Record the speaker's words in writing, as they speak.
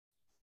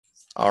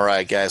All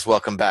right, guys,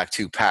 welcome back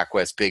to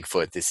PacWest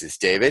Bigfoot. This is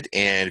David,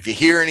 and if you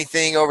hear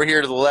anything over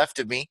here to the left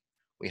of me,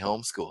 we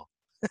homeschool.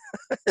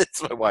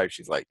 It's my wife.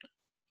 She's like,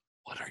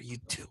 "What are you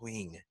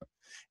doing?"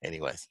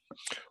 Anyways,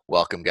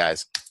 welcome,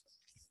 guys.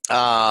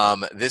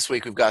 This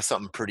week we've got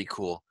something pretty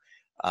cool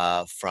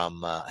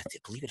from I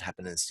believe it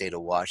happened in the state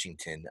of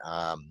Washington.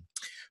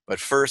 But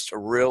first,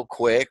 real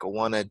quick, I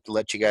want to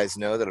let you guys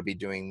know that I'll be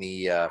doing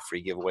the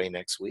free giveaway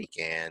next week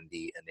and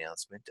the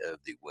announcement of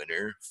the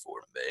winner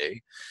for May.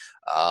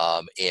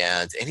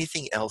 And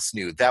anything else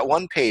new. That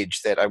one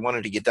page that I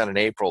wanted to get done in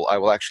April, I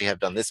will actually have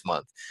done this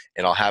month,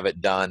 and I'll have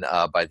it done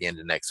by the end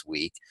of next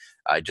week.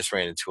 I just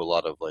ran into a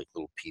lot of like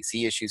little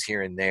PC issues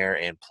here and there,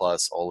 and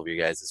plus all of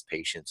your guys'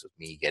 patience with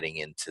me getting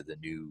into the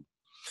new,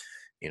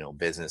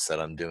 business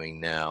that I'm doing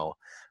now,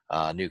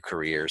 new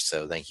career.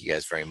 So thank you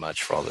guys very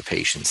much for all the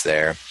patience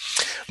there.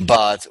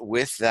 But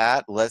with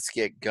that, let's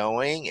get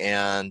going.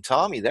 And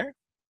Tom, you there?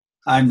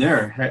 I'm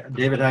there. Hey,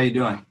 David, how you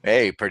doing?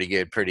 Hey, pretty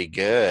good, pretty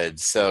good.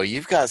 So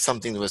you've got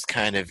something that was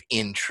kind of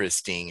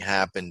interesting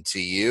happen to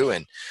you,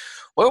 and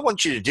what I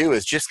want you to do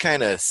is just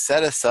kind of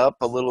set us up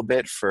a little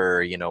bit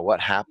for,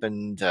 what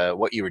happened,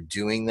 what you were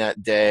doing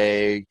that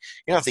day. You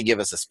don't have to give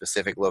us a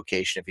specific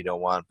location if you don't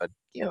want, but,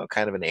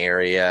 kind of an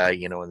area,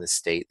 in the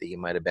state that you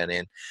might have been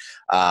in.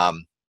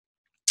 Um,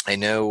 I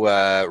know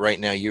right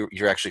now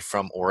you're actually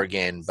from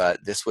Oregon,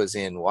 but this was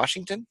in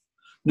Washington?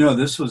 No,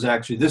 this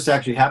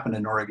actually happened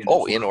in Oregon as Oh,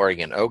 well. in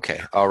Oregon. Okay.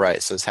 All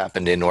right. So it's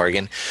happened in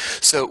Oregon.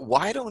 So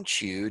why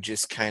don't you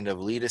just kind of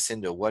lead us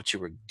into what you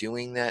were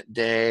doing that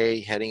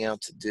day, heading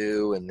out to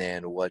do, and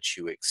then what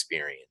you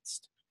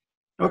experienced?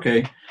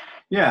 Okay.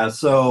 Yeah.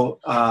 So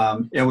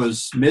it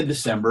was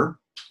mid-December,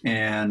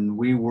 and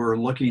we were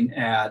looking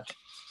at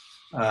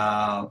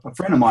a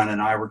friend of mine and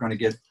I were going to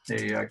get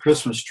a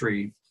Christmas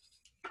tree.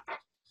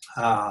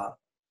 Uh,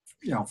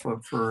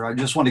 for I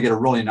just wanted to get a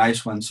really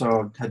nice one,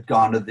 so I had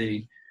gone to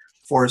the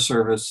Forest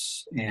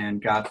Service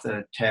and got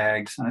the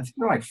tags, and I think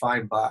they're like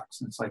 $5.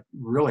 And it's like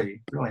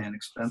really, really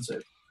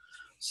inexpensive.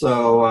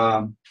 So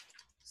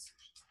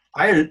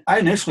I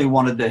initially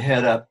wanted to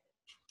head up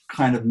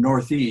kind of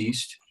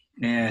northeast,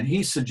 and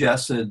he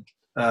suggested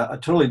a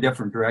totally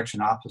different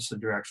direction, opposite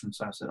direction.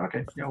 So I said,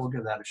 okay, yeah, we'll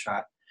give that a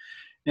shot.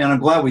 And I'm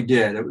glad we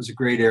did. It was a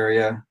great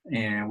area,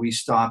 and we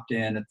stopped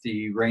in at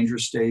the ranger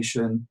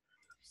station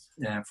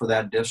for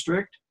that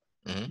district.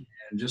 Hmm.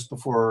 And just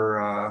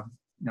before,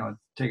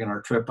 taking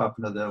our trip up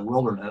into the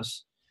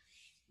wilderness,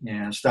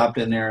 and stopped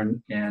in there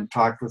and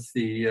talked with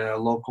the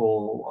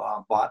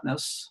local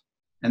botanists.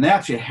 And they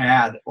actually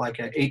had like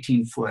an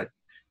 18-foot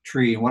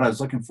tree. And what I was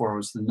looking for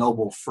was the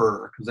noble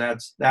fir, because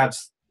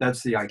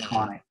that's the Hmm.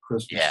 iconic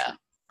Christmas Yeah.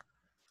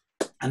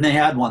 tree. And they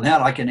had one. They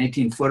had like an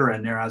 18-footer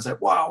in there. I was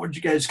like, wow, where'd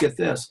you guys get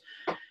this?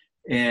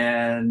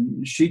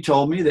 And she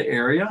told me the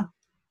area.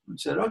 I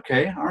said,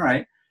 okay, all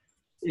right.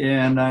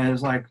 And I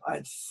was like,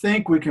 I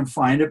think we can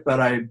find it, but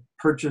I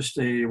purchased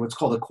what's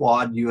called a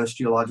quad, U.S.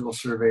 Geological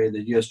Survey,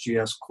 the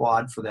USGS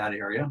quad for that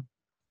area.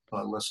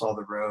 It lists all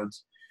the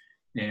roads.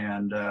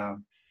 And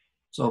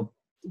so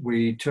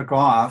we took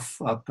off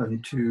up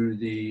into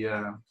the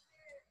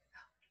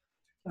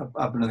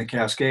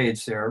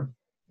Cascades there.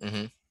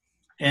 Hmm.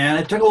 And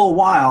it took a little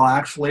while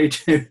actually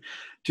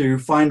to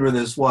find where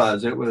this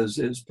was. It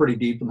was pretty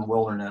deep in the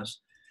wilderness.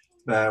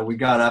 We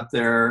got up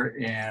there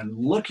and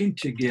looking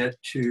to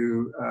get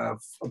to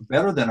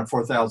better than a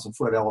 4,000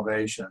 foot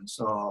elevation.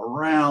 So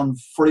around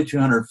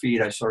 4,200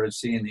 feet, I started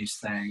seeing these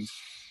things.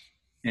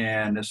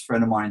 And this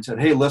friend of mine said,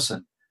 hey,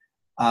 listen,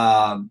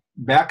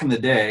 back in the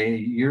day,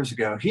 years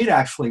ago, he'd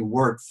actually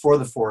worked for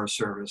the Forest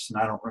Service.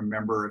 And I don't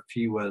remember if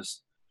he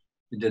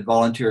did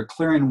volunteer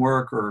clearing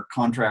work or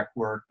contract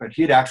work, but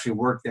he'd actually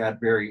worked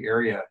that very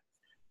area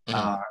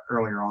Hmm.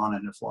 earlier on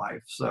in his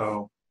life.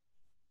 So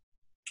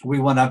we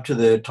went up to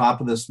the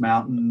top of this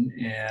mountain,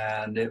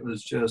 and it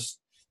was just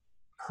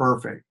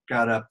perfect.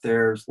 Got up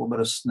there, there's a little bit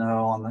of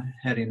snow on the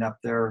heading up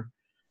there,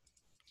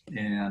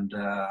 and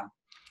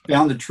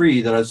found the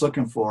tree that I was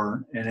looking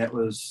for, and it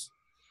was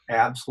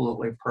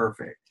absolutely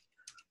perfect.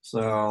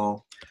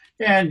 So,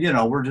 and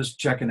we're just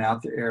checking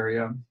out the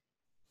area,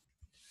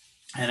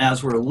 and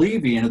as we're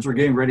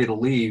getting ready to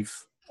leave,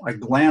 I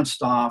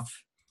glanced off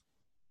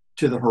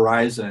to the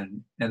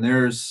horizon, and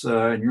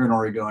and you're an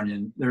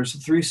Oregonian, there's the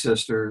Three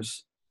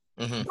Sisters,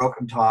 Hmm.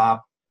 Broken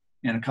Top,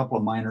 and a couple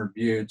of minor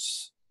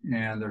buttes,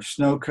 and they're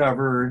snow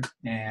covered,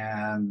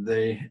 and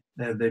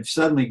they've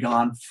suddenly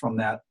gone from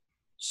that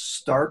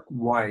stark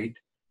white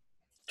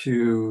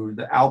to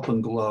the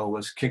alpenglow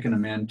was kicking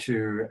them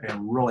into a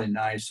really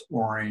nice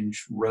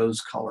orange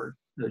rose colored.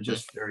 They're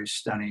just very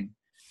stunning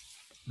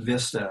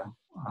vista.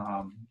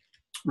 Um,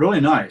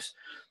 Really nice.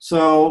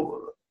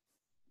 So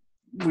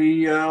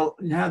we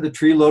had the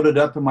tree loaded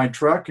up in my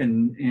truck,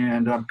 and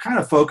I'm kind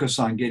of focused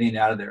on getting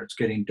out of there. It's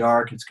getting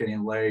dark, it's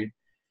getting late,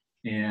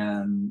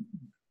 and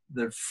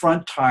the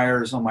front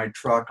tires on my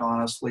truck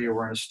honestly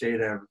were in a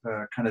state of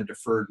kind of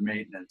deferred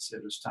maintenance.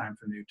 It was time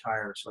for new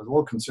tires, so I was a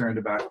little concerned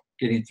about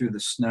getting through the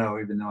snow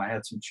even though I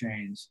had some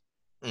chains.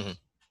 Hmm.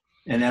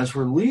 And as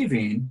we're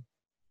leaving,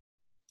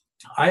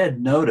 I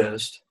had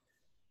noticed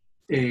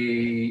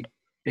a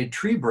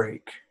tree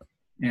break,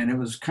 and it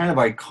was kind of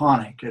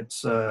iconic.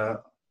 It's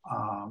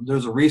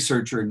there's a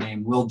researcher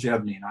named Will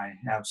Jebney, and I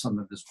have some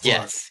of his books.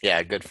 Yes. Yeah.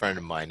 A good friend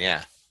of mine.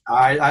 Yeah.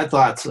 I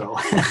thought so.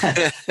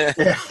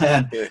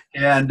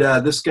 and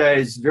this guy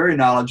is very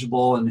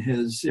knowledgeable, and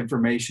his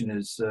information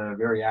is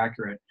very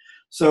accurate.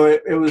 So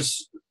it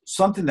was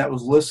something that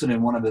was listed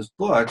in one of his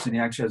books, and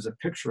he actually has a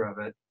picture of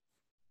it.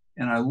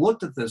 And I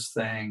looked at this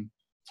thing,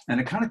 and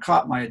it kind of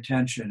caught my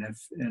attention.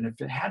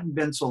 If it hadn't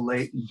been so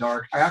late and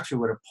dark, I actually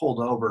would have pulled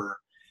over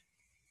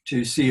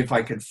to see if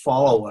I could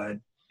follow it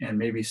and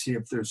maybe see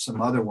if there's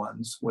some other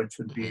ones, which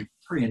would be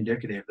pretty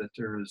indicative that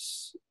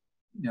there's,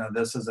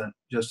 this isn't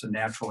just a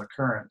natural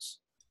occurrence.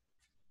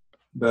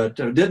 But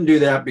I didn't do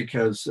that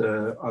because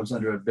I was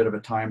under a bit of a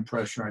time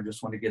pressure. I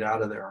just wanted to get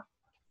out of there.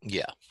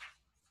 Yeah.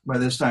 By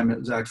this time, it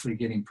was actually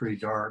getting pretty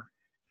dark.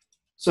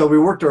 So we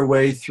worked our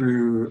way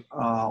through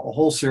a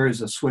whole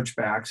series of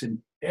switchbacks. And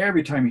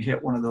every time you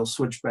hit one of those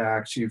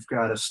switchbacks, you've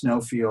got a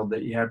snowfield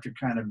that you have to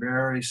kind of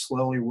very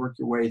slowly work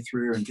your way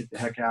through and get the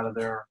heck out of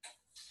there.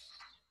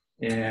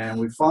 And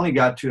we finally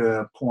got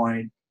to a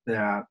point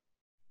that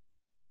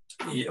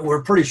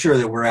we're pretty sure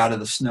that we're out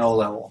of the snow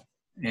level.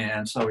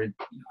 And so we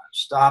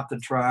stop the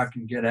truck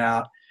and get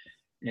out.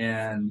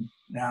 And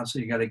now, so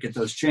you got to get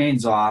those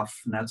chains off.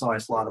 And that's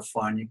always a lot of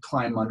fun. You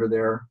climb under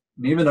there.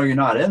 And even though you're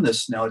not in the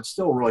snow, it's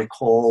still really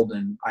cold.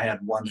 And I had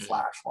one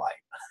flashlight.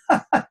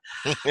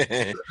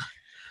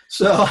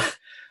 So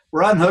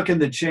we're unhooking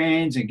the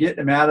chains and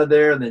getting them out of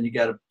there. And then you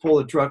got to pull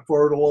the truck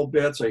forward a little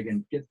bit so you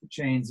can get the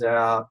chains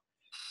out.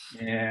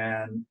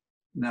 And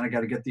then I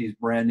got to get these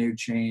brand new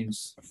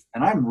chains.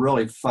 And I'm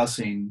really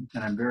fussing,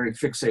 and I'm very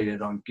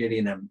fixated on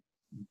getting them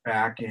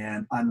back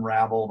in,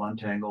 unraveled,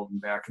 untangled,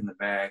 and back in the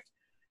bag.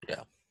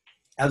 Yeah.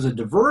 As a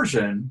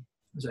diversion,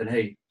 I said,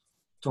 hey,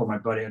 told my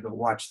buddy, I go,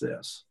 watch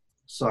this.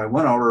 So I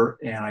went over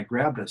and I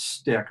grabbed a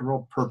stick, a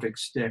real perfect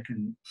stick,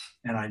 and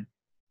there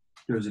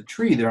was a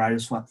tree there. And I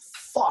just went,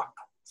 fuck.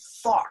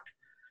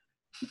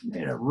 It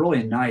made a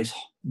really nice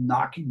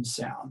knocking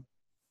sound.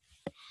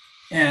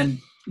 And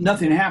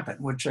nothing happened,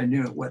 which I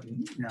knew it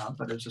wouldn't,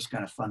 but it was just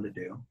kind of fun to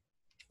do.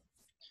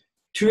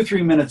 2 or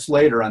 3 minutes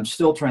later, I'm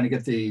still trying to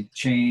get the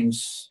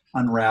chains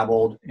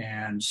unraveled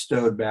and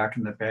stowed back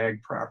in the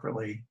bag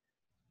properly.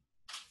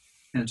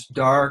 And it's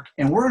dark,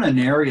 and we're in an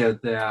area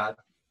that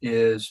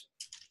is,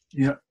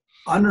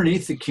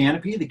 underneath the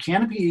canopy. The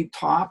canopy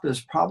top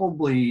is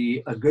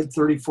probably a good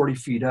 30, 40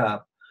 feet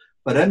up,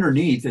 but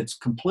underneath it's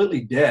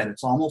completely dead.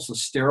 It's almost a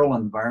sterile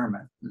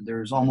environment.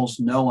 There's almost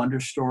no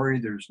understory.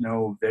 There's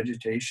no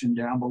vegetation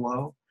down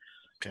below.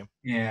 Okay.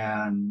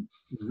 And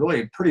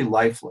really pretty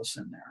lifeless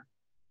in there.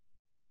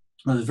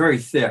 It was very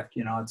thick.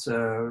 It's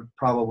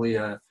probably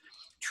a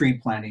tree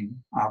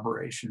planting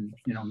operation,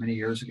 many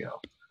years ago.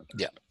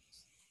 Yeah.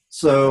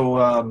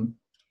 So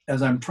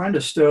as I'm trying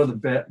to stow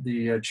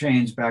the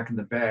chains back in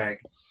the bag,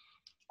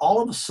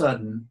 all of a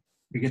sudden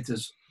we get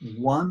this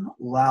one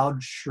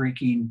loud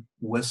shrieking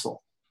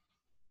whistle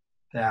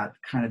that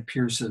kind of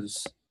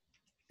pierces.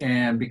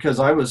 And because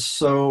I was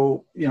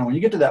so, when you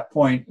get to that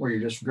point where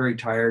you're just very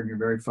tired and you're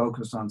very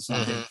focused on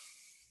something,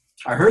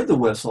 I heard the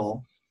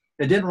whistle.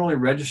 It didn't really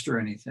register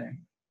anything.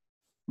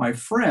 My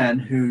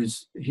friend,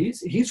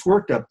 he's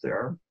worked up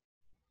there,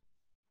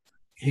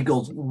 he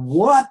goes,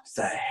 what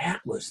the heck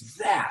was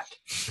that?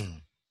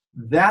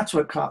 That's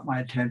what caught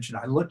my attention.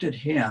 I looked at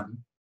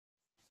him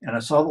and I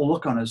saw the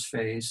look on his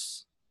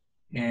face,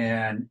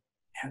 and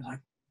I was like,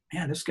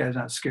 man, this guy's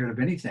not scared of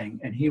anything.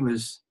 And he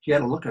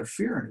had a look of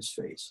fear in his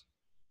face.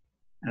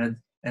 And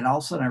all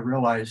of a sudden I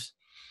realized,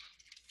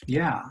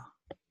 yeah,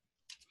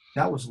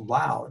 that was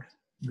loud,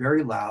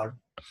 very loud.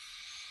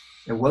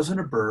 It wasn't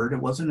a bird.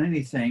 It wasn't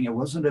anything. It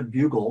wasn't a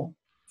bugle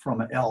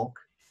from an elk.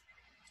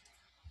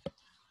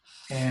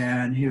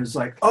 And he was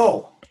like,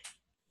 oh,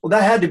 well,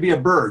 that had to be a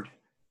bird.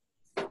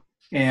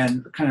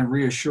 And kind of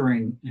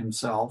reassuring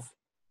himself.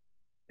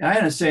 And I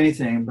didn't say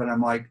anything, but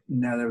I'm like,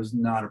 no, that was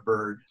not a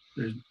bird.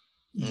 There's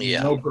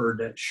no bird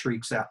that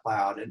shrieks that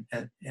loud.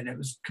 And it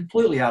was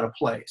completely out of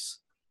place.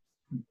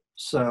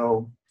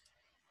 So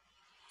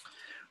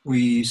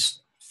we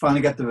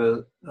finally got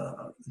the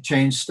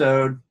chain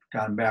stowed,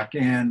 got him back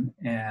in,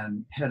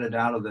 and headed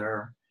out of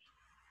there.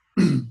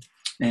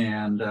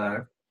 And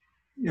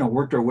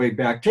worked our way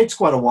back. Takes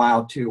quite a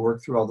while to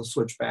work through all the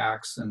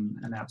switchbacks and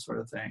that sort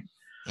of thing.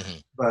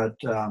 But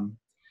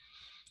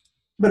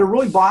it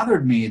really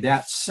bothered me,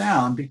 that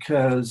sound,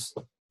 because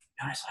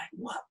I was like,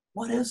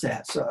 what is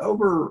that? So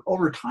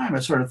over time, I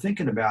started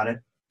thinking about it,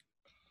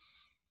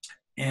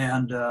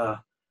 and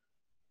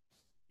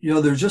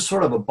there's just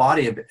sort of a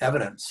body of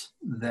evidence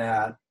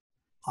that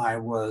I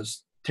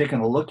was taking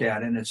a look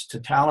at in its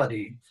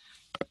totality.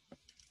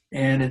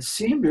 And it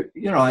seemed to,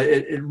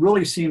 it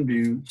really seemed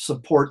to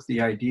support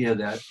the idea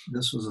that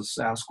this was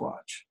a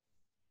Sasquatch.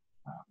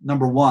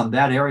 Number one,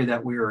 that area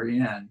that we were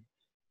in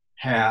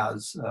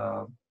has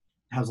a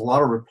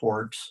lot of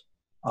reports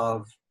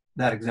of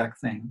that exact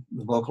thing,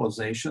 the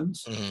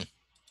vocalizations,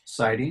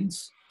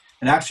 sightings.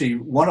 And actually,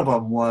 one of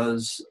them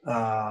was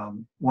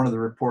one of the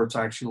reports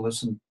I actually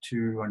listened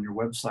to on your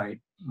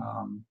website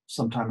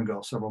some time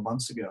ago, several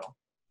months ago.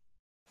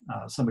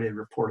 Somebody had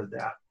reported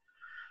that.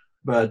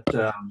 But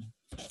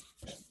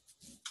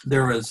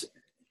there was,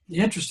 the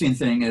interesting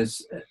thing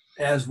is,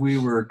 as we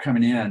were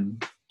coming in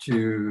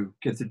to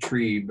get the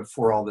tree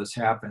before all this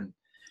happened,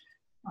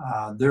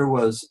 there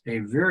was a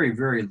very,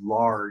 very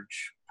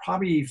large,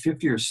 probably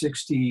 50 or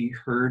 60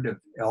 herd of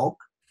elk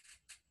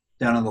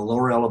down in the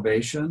lower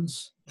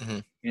elevations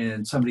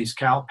in somebody's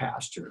cow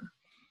pasture,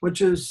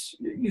 which is,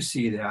 you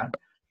see that.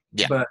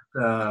 Yeah. But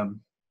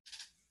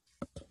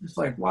it's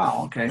like,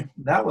 wow, okay,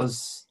 that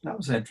was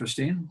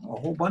interesting. A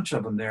whole bunch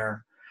of them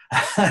there.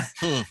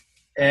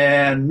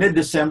 And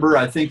mid-December,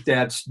 I think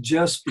that's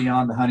just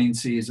beyond the hunting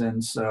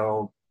season.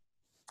 So,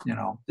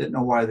 didn't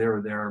know why they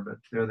were there, but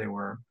there they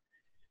were.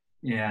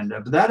 And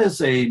but that is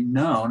a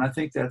known. I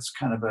think that's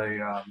kind of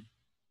a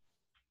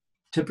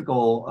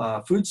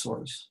typical food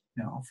source,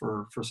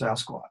 for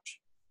Sasquatch.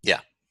 Yeah.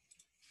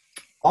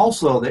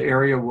 Also, the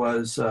area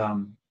was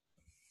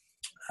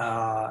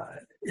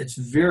it's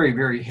very,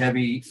 very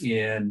heavy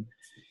in.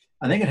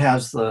 I think it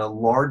has the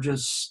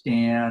largest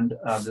stand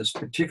of this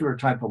particular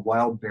type of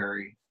wild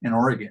berry in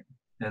Oregon,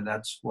 and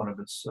that's one of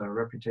its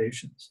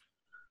reputations.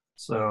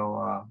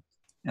 So,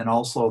 and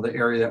also the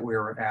area that we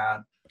were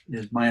at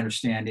is my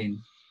understanding.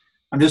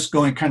 I'm just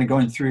going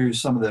through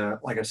some of the,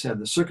 like I said,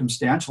 the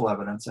circumstantial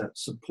evidence that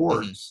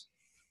supports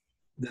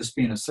this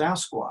being a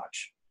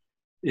Sasquatch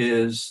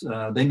is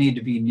they need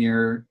to be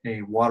near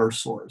a water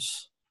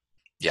source.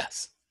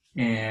 Yes.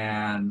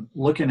 And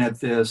looking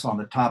at this on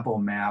the topo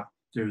map,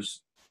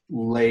 there's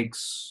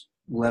lakes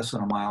less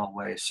than a mile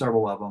away,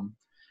 several of them,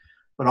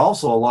 but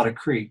also a lot of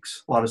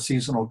creeks, a lot of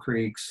seasonal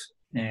creeks,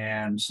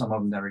 and some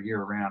of them that are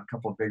year round, a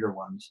couple of bigger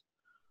ones.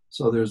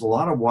 So there's a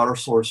lot of water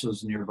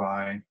sources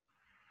nearby.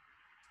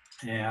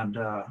 And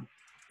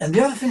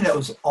the other thing that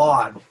was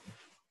odd,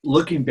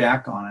 looking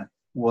back on it,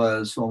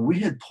 was when we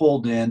had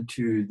pulled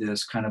into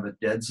this kind of a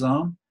dead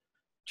zone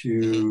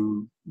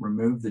to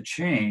remove the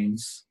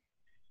chains,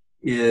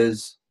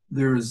 is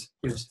there's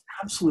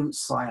absolute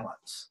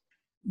silence.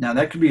 Now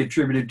that could be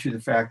attributed to the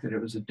fact that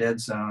it was a dead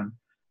zone,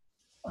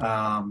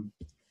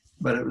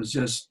 but it was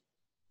just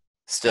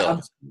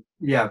still,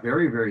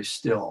 very, very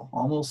still.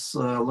 Almost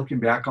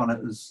looking back on it,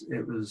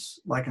 it was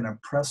like an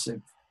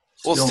oppressive.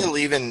 Well, still,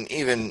 even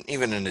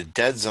in a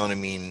dead zone, I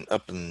mean,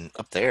 up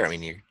there, I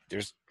mean,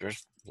 there's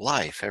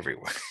life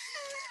everywhere.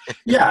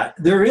 Yeah,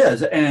 there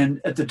is, and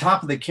at the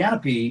top of the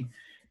canopy,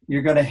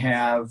 you're going to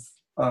have,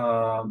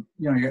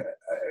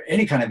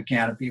 any kind of a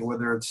canopy,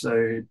 whether it's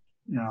a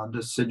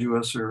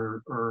deciduous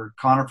or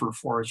conifer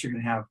forest, you're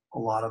going to have a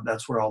lot of.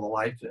 That's where all the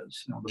life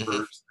is, the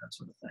birds, that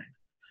sort of thing.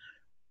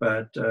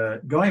 But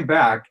going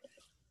back,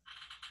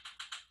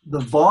 the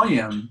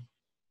volume,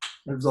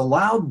 there's a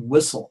loud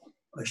whistle.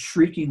 A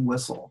shrieking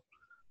whistle,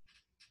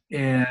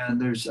 and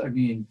there's, all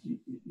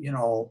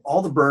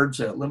the birds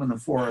that live in the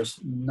forest,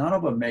 none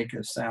of them make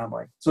a sound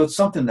like. So it's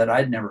something that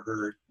I'd never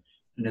heard,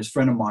 and this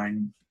friend of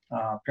mine,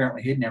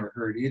 apparently he'd never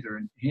heard either,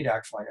 and he'd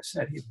actually, like I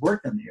said, he'd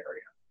worked in the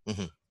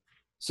area.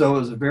 So it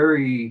was a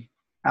very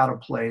out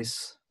of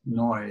place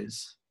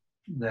noise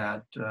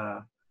that,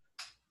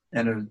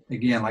 and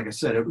again, like I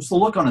said, it was the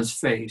look on his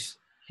face,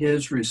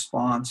 his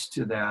response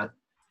to that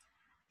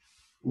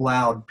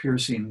loud,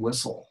 piercing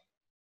whistle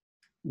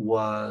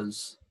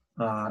was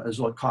is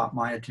what caught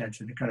my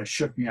attention. It kind of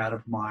shook me out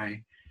of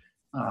my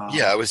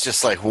I was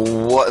just like,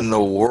 what in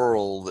the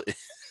world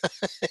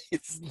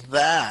is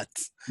that?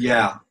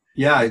 Yeah,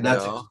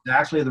 that's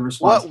exactly the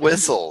response. What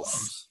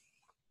whistles?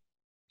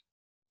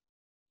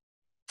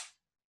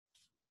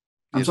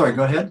 I'm sorry,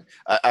 go ahead.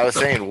 I was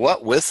saying,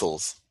 what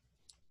whistles?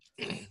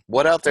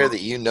 What out there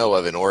that you know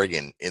of in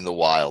Oregon in the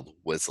wild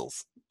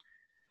whistles?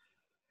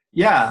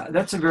 Yeah,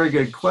 that's a very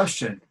good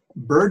question.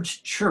 Birds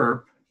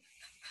chirp.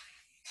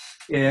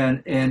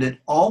 And it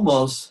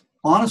almost,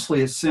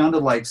 honestly, it sounded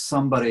like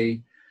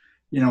somebody,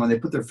 when they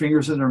put their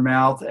fingers in their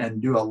mouth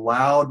and do a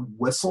loud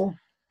whistle,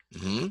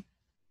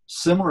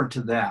 similar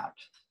to that.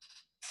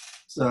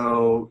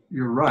 So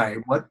you're right.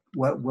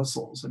 What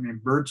whistles? I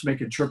mean, birds make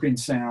a chirping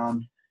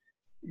sound,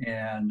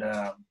 and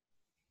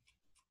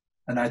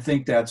I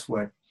think that's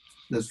what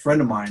this friend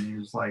of mine, he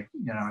was like,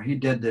 he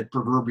did the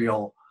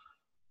proverbial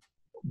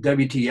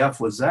WTF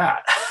was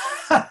that?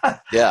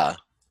 Yeah.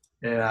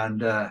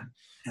 And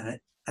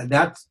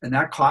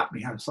that caught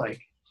me. I was like,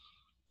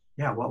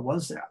 yeah, what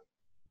was that?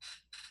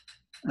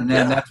 And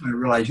then that's when I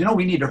realized,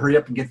 we need to hurry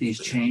up and get these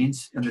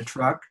chains in the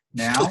truck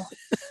now.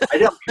 I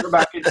don't care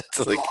about it.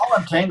 I'll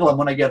untangle them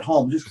when I get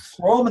home. Just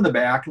throw them in the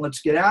back and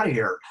let's get out of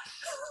here.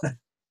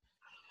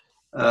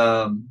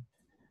 But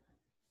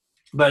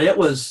it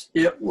was,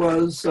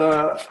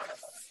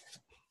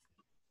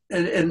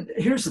 and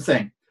here's the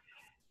thing.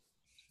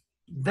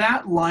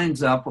 That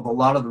lines up with a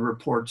lot of the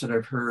reports that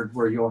I've heard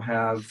where you'll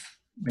have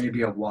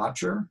maybe a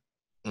watcher,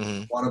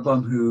 one of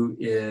them who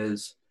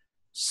is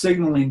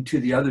signaling to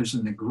the others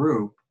in the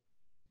group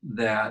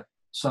that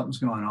something's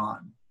going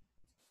on.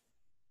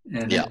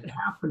 And Yeah. it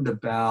happened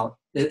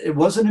it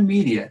wasn't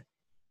immediate,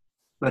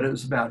 but it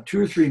was about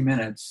 2 or 3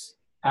 minutes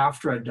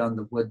after I'd done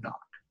the wood knock.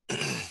 And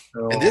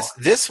So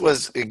this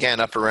was again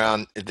up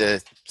around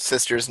the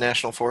Sisters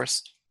National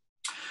Forest.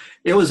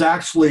 it was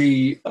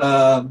actually,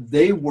 I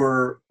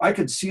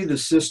could see the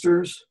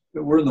sisters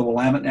that were in the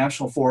Willamette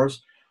National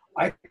Forest.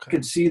 I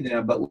could see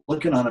them, but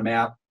looking on a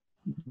map,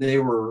 they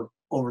were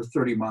over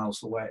 30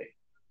 miles away.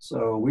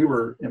 So we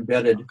were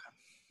embedded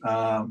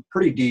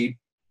pretty deep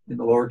in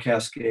the lower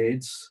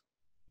Cascades,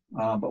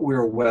 but we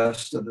were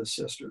west of the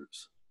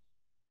sisters.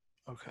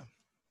 Okay.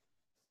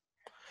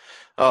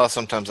 Oh,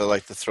 sometimes I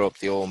like to throw up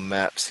the old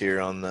maps here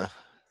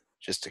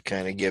just to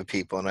kind of give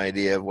people an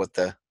idea of what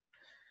the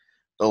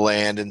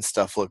land and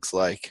stuff looks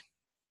like.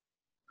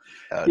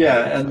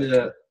 Yeah, and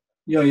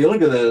you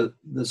look at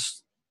the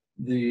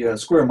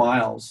square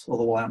miles of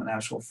the Willamette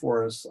National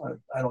Forest.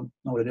 I don't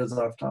know what it is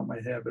off the top of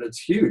my head, but it's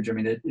huge. I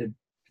mean, it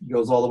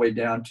goes all the way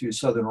down to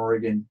Southern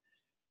Oregon,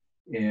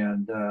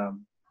 and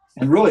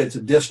really it's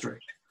a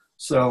district.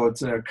 So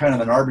it's a kind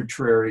of an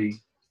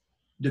arbitrary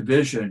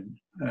division.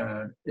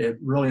 It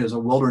really is a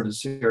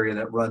wilderness area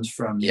that runs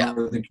from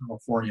Northern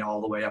California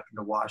all the way up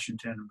into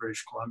Washington and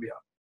British Columbia.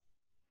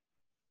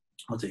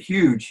 It's a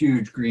huge,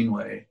 huge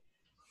greenway,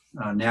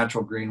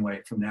 natural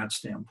greenway from that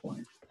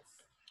standpoint.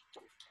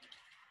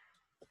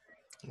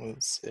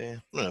 Let's see.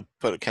 I'm going to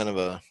put a kind of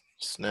a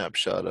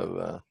snapshot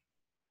of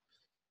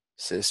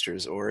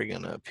Sisters,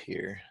 Oregon up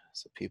here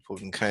so people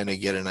can kind of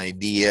get an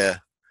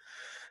idea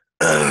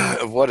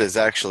of what is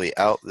actually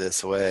out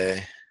this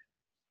way.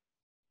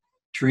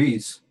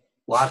 Trees.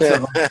 Lots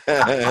of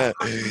them.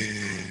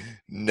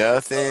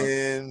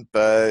 Nothing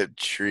but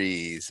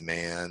trees,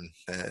 man.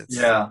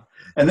 Yeah.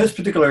 And this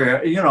particular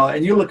area,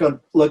 and you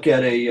look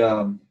at a,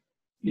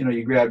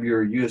 you grab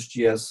your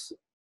USGS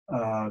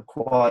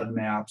quad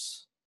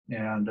maps,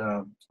 and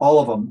all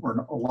of them,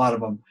 or a lot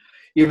of them,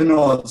 even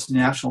though it's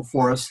national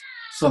forest,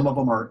 some of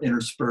them are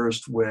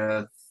interspersed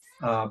with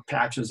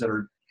patches that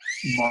are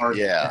marked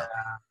private.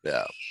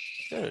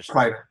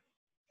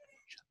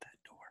 Shut that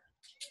door.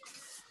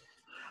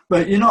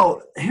 But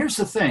here's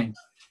the thing: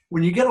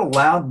 when you get a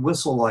loud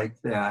whistle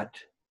like that,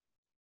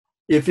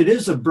 if it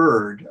is a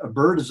bird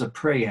is a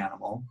prey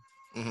animal.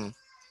 Mm-hmm.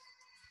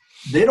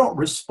 They don't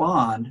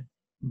respond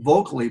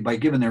vocally by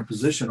giving their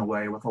position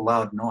away with a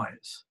loud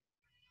noise.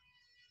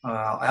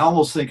 I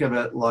almost think of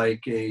it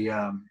like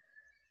if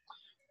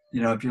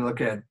you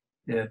look at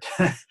it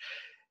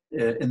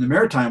in the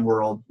maritime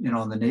world,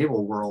 in the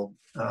naval world,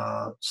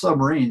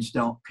 submarines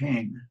don't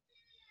ping;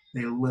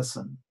 they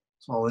listen.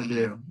 That's all they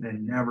do. They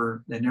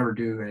never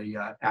do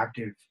a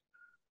active.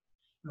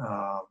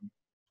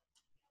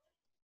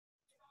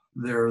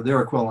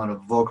 Their equivalent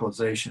of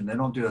vocalization. They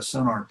don't do a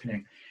sonar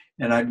ping,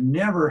 and I've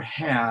never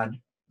had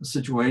a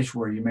situation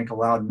where you make a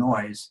loud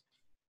noise,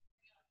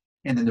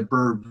 and then the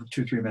bird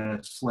 2-3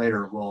 minutes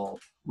later will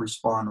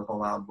respond with a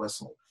loud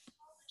whistle.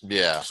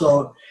 Yeah.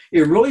 So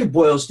it really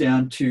boils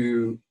down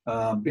to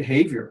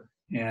behavior,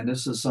 and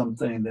this is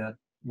something that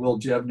Will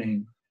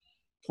Jevning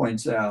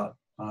points out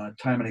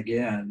time and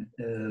again,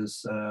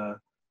 is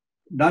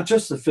not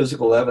just the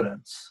physical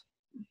evidence,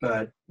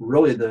 but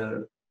really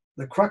the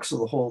crux of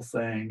the whole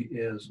thing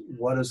is,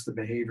 what does the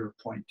behavior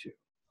point to?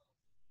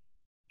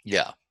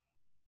 Yeah.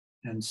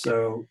 And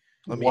so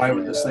why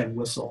would this thing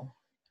whistle?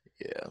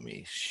 Yeah, let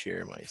me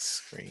share my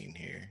screen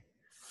here.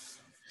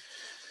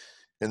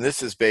 And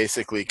this is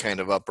basically kind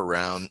of up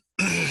around,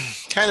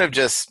 kind of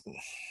just,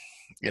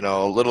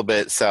 a little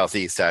bit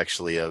southeast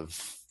actually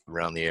of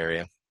around the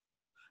area.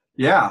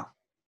 Yeah.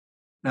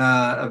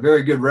 A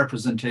very good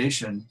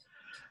representation.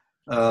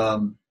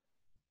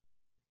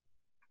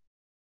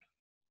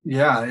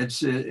 Yeah,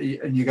 it's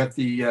and you got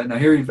the now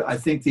here. I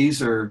think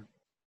these are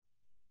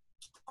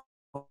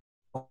a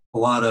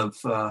lot of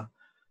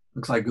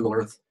looks like Google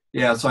Earth.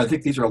 Yeah, so I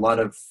think these are a lot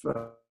of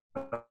I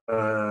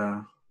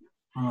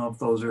don't know if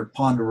those are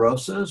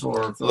ponderosas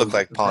or if those look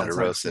like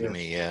ponderosa to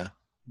me. Yeah.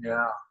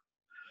 Yeah.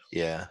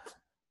 Yeah.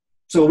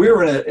 So we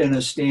were in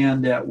a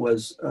stand that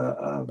was,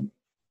 and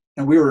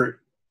we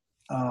were,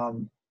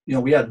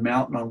 we had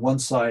mountain on one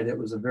side. It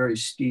was a very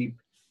steep.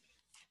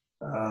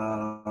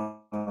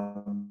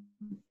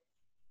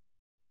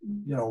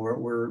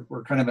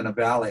 We're kind of in a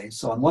valley.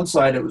 So on one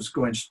side it was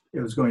going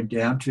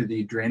down to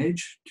the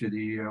drainage, to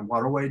the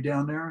waterway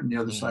down there, and the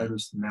other side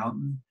was the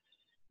mountain.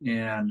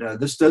 And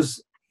this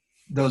does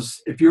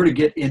those. If you were to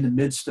get in the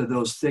midst of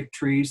those thick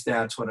trees,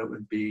 that's what it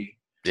would be.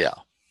 Yeah.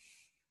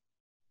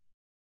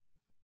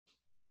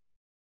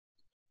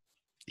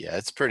 Yeah,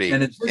 it's pretty.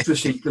 And it's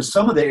interesting because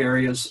some of the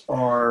areas they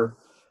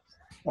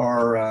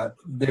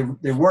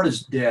weren't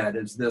as dead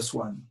as this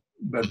one,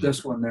 but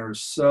this one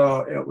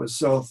it was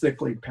so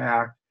thickly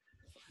packed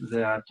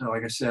that,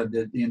 like I said,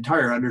 the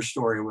entire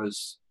understory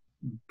was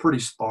pretty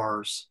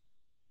sparse.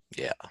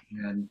 Yeah.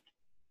 And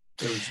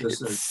it was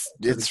just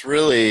it's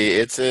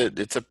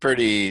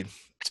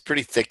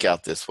pretty thick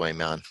out this way,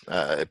 man.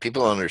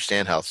 People don't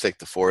understand how thick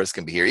the forest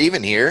can be here.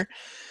 Even here,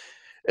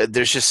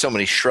 there's just so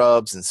many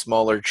shrubs and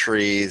smaller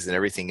trees and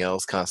everything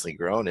else constantly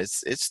growing.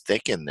 It's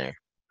thick in there.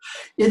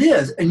 It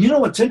is. And you know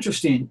what's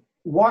interesting?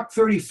 Walk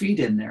 30 feet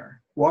in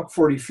there, walk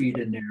 40 feet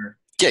in there.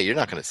 Yeah, you're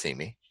not going to see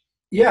me.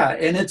 Yeah,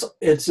 and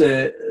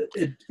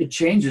it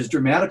changes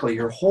dramatically.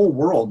 Your whole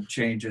world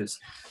changes.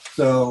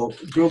 So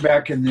go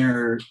back in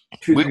there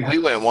We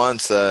went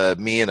once,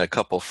 me and a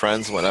couple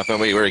friends went up and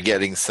we were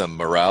getting some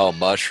morel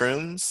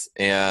mushrooms,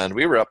 and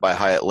we were up by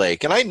Hyatt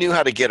Lake, and I knew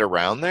how to get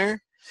around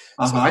there.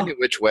 So I knew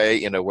which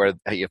way, where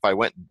if I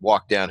went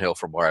walk downhill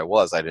from where I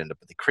was, I'd end up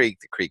at the creek.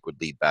 The creek would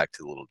lead back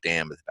to the little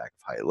dam at the back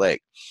of Hyatt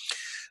Lake.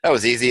 That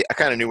was easy. I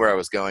kind of knew where I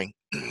was going.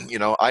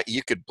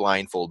 You could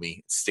blindfold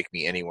me, stick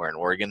me anywhere in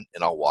Oregon,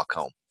 and I'll walk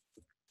home.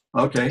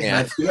 Okay,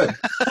 that's good.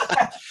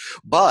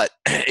 But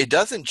it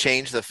doesn't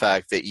change the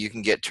fact that you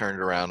can get turned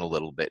around a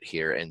little bit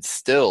here and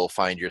still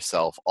find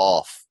yourself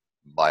off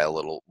by a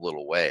little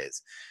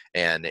ways.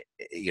 And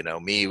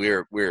we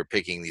were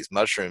picking these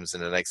mushrooms,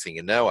 and the next thing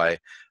you know, I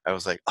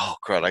was like, oh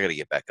crud, I got to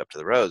get back up to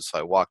the road. So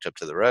I walked up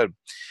to the road,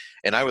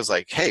 and I was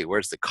like, hey,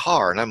 where's the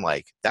car? And I'm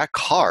like, that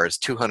car is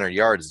 200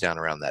 yards down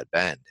around that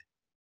bend.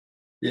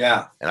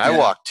 Yeah. And I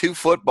walked 2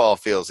 football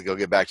fields to go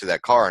get back to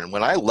that car. And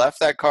when I left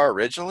that car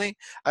originally,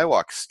 I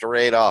walked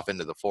straight off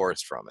into the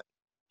forest from it.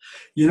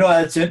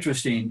 That's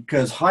interesting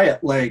because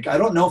Hyatt Lake, I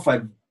don't know if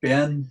I've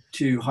been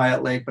to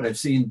Hyatt Lake, but I've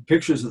seen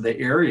pictures of the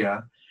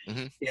area.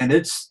 Mm-hmm. And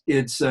it's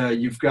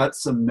you've got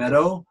some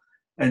meadow,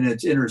 and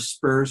it's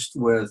interspersed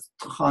with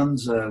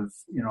tons of,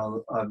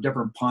 of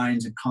different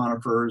pines and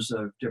conifers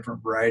of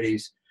different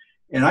varieties.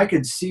 And I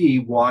could see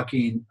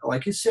walking,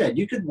 like you said,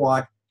 you could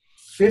walk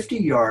 50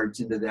 yards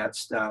into that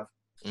stuff,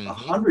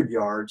 100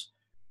 yards,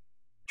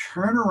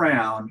 turn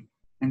around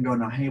and go,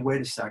 now, hey,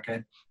 wait a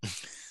second.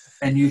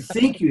 And you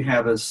think you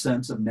have a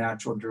sense of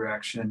natural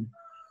direction.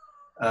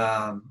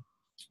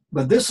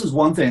 But this is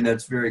one thing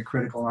that's very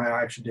critical. I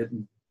actually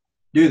didn't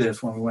do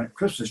this when we went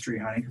Christmas tree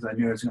hunting because I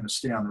knew I was going to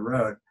stay on the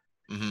road.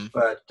 Mm-hmm.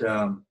 But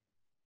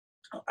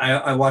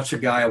I watched a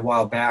guy a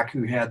while back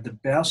who had the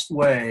best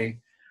way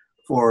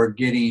for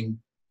getting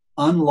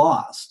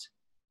unlost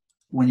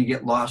when you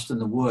get lost in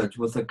the woods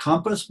with a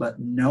compass but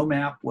no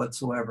map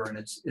whatsoever, and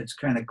it's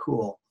kind of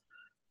cool.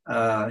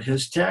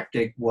 His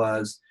tactic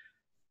was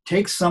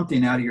take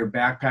something out of your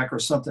backpack or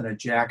something, a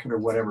jacket or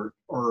whatever,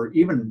 or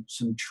even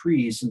some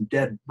trees, some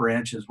dead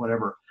branches,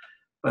 whatever,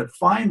 but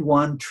find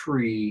one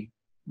tree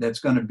that's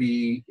going to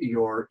be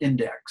your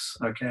index,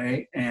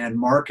 okay, and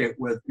mark it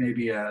with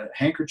maybe a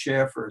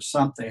handkerchief or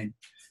something.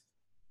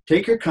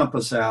 Take your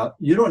compass out.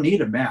 You don't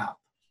need a map.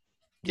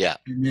 Yeah.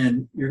 And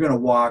then you're going to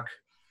walk.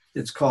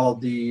 It's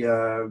called the,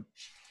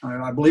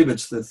 I believe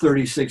it's the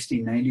 30,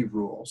 60, 90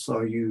 rule.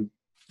 So you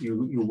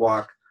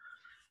walk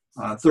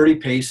 30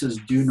 paces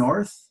due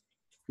north.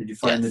 Did you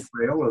find the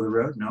trail or the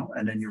road? No.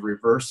 And then you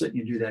reverse it and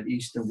you do that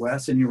east and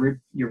west, and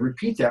you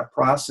repeat that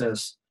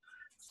process.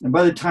 And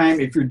by the time,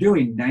 if you're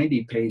doing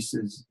 90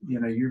 paces,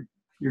 you're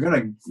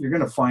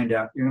gonna find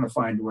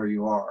where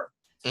you are.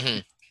 Mm-hmm.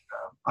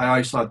 I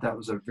always thought that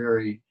was a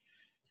very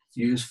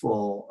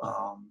useful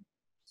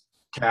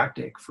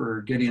tactic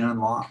for getting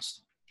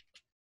unlost.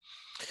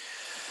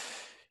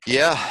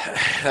 Yeah,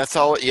 that's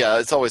all. Yeah,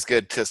 it's always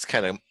good to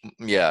kind of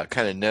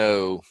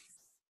know,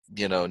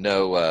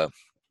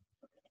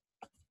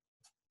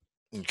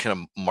 kind of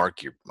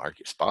mark your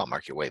spot,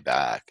 mark your way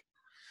back.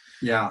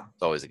 Yeah,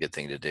 it's always a good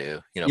thing to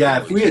do.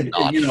 Yeah, if we had,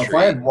 if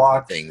I had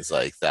walked things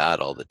like that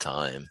all the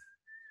time.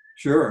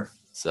 Sure.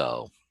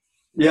 So.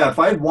 Yeah, if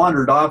I had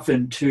wandered off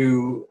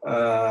into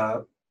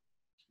the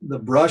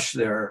brush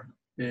there,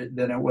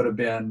 then it would have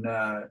been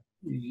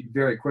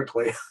very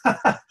quickly,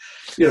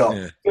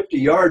 50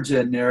 yards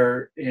in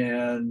there,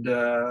 and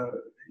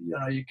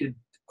you could,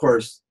 of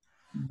course,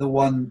 the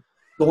one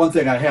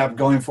thing I have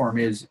going for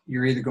me is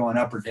you're either going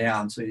up or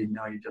down, so you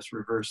just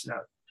reverse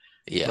that.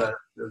 Yeah. But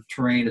the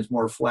terrain is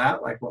more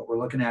flat, like what we're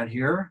looking at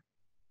here.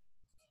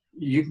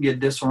 You can get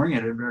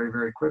disoriented very,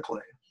 very quickly.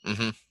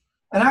 Mm-hmm.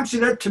 And actually,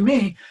 that to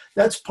me,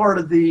 that's part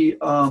of the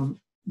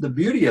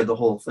beauty of the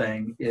whole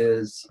thing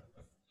is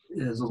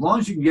as long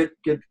as you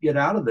can get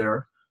out of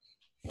there,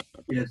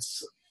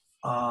 it's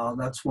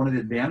that's one of the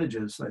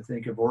advantages I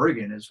think of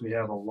Oregon is we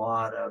have a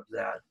lot of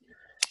that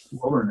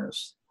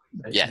wilderness.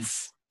 That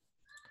yes.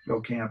 Go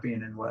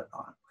camping and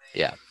whatnot.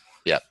 Yeah.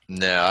 Yeah.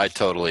 No,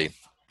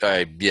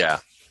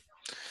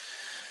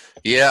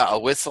 yeah, a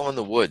whistle in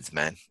the woods,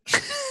 man.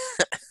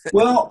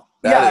 Well,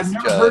 I've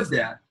never heard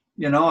that.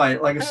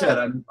 Like I said,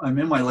 I'm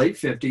in my late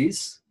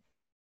 50s,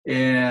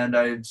 and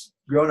I've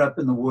grown up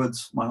in the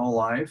woods my whole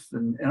life,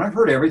 and I've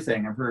heard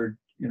everything. I've heard,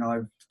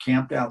 I've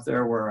camped out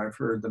there where I've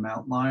heard the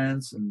mountain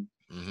lions and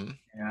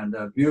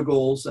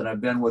bugles, and I've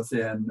been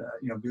within,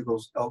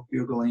 bugles, elk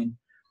bugling,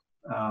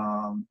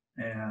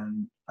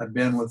 and I've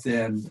been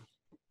within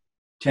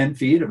 10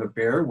 feet of a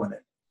bear when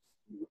it.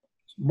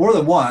 More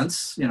than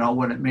once,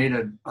 when it made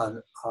a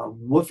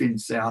woofing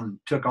sound and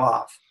took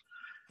off.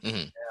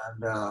 Mm-hmm.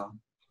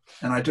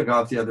 And I took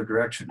off the other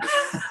direction.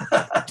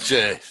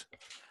 Jeez.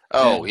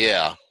 Oh,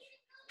 yeah.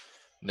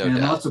 No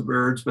doubt. Lots of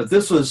birds. But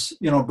this was,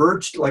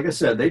 birds, like I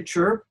said, they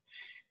chirp.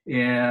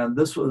 And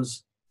this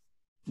was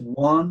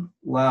one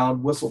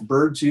loud whistle.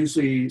 Birds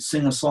usually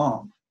sing a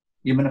song.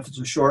 even if it's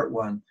a short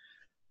one,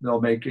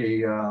 they'll make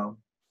a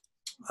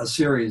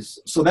series.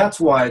 So that's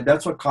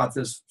what caught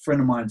this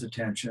friend of mine's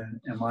attention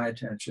and my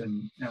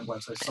attention. And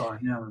once I saw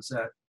him, is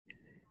that,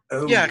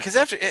 Yeah, because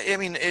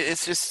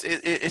it's just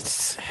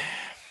it's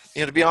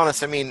to be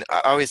honest, I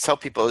always tell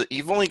people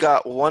you've only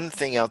got one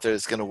thing out there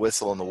that's going to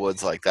whistle in the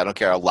woods like that. I don't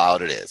care how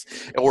loud it is,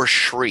 or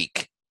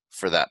shriek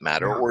for that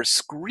matter, Yeah. or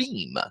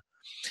scream,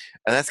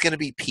 and that's going to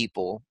be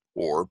people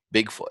or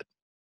Bigfoot.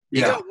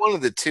 You Yeah. got one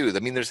of the two.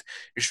 There's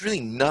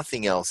really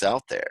nothing else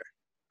out there.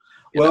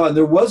 Well, and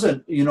there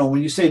wasn't,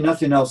 when you say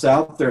nothing else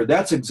out there,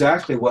 that's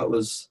exactly what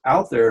was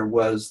out there.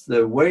 Was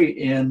the way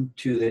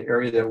into the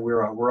area that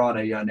we're on. We're on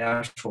a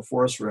national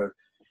forest road.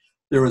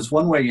 There was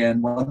one way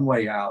in, one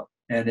way out,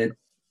 and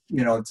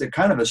it's a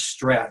kind of a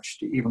stretch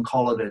to even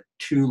call it a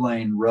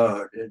 2-lane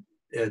road.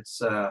 It's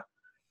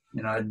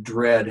I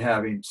dread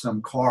having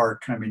some car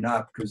coming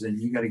up, because then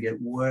you got to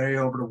get way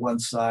over to one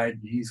side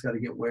and he's got to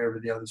get way over to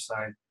the other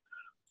side.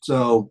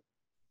 So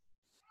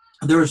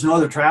there was no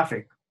other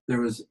traffic. There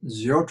was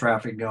zero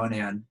traffic going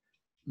in,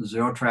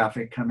 zero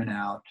traffic coming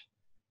out.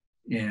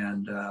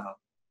 And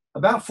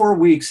about 4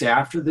 weeks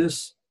after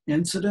this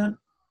incident,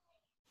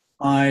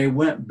 I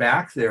went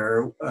back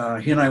there.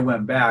 He and I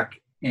went back,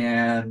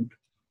 and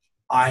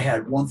I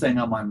had one thing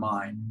on my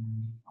mind.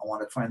 I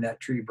want to find that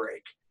tree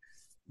break.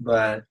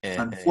 But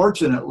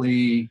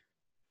unfortunately,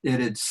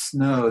 it had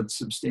snowed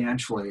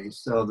substantially.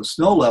 So the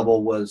snow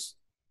level was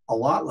a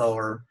lot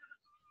lower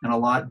and a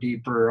lot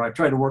deeper. I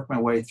tried to work my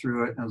way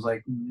through it, and I was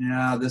like,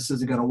 no, this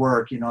isn't going to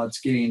work.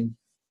 It's getting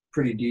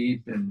pretty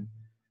deep. And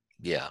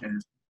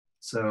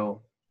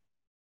so,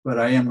 but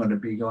I am going to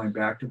be going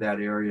back to that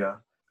area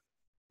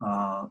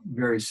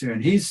very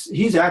soon.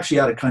 He's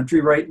actually out of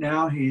country right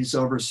now. He's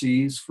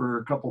overseas for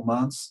a couple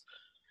months.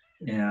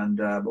 And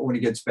but when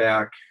he gets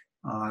back,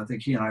 I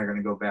think he and I are going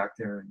to go back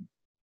there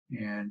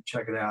and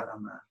check it out.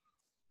 I'm going to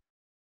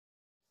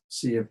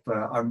see if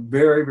I'm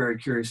very, very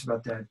curious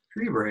about that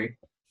tree break,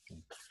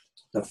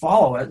 to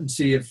follow it and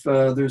see if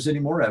there's any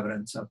more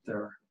evidence up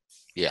there.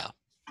 Yeah.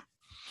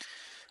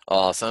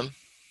 Awesome.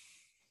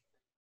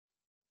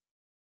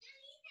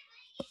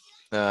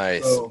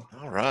 Nice. So,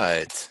 all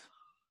right.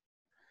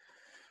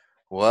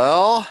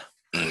 Well,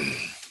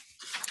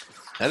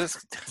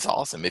 that's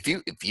awesome. If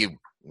you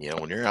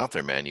when you're out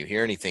there, man, you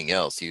hear anything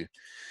else, you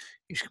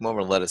should come over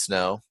and let us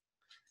know,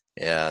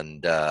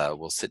 and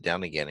we'll sit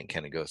down again and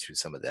kind of go through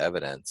some of the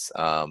evidence.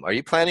 Are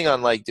you planning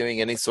on doing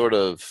any sort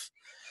of,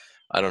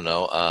 I don't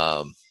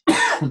know,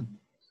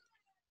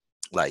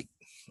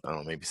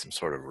 maybe some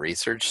sort of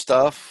research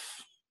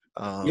stuff?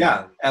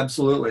 Yeah,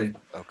 absolutely.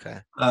 Okay.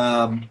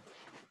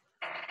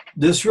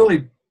 This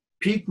really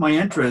piqued my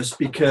interest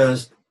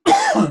because,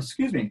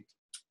 excuse me,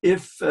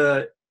 if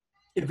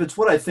it's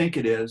what I think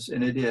it is,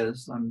 and it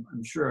is, I'm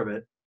sure of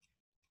it,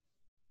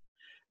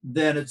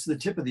 then it's the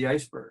tip of the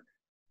iceberg.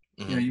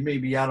 Mm-hmm. You may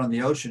be out on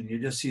the ocean, you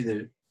just see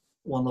the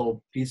one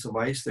little piece of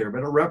ice there,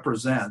 but it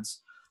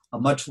represents a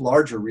much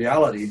larger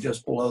reality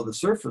just below the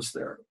surface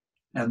there.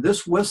 And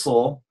this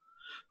whistle,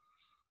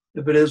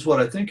 if it is what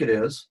I think it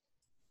is,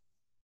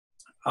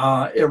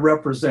 it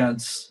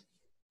represents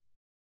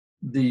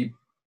the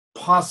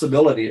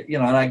possibility,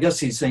 and I guess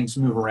these things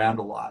move around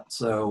a lot.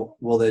 So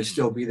will they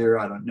still be there?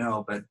 I don't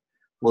know, but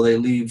will they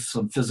leave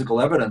some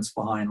physical evidence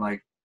behind,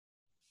 like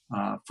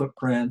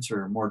footprints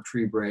or more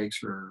tree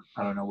breaks, or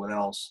I don't know what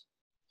else.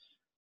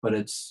 But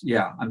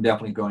I'm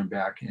definitely going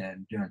back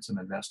and doing some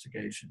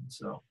investigation.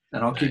 So,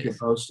 and I'll keep you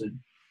posted.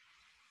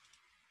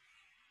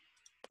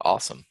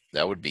 Awesome.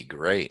 That would be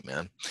great,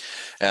 man.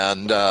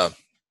 And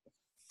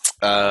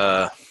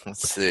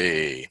let's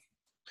see.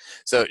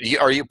 So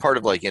are you part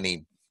of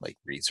any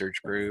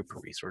research group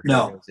or research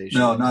organization?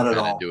 No, not at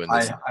all. Doing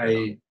this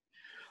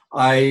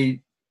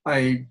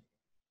I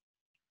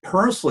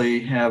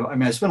personally have,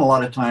 I spent a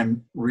lot of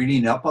time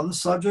reading up on the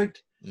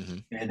subject, mm-hmm.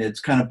 and it's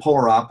kind of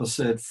polar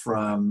opposite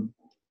from,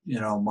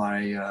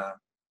 my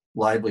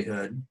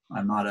livelihood.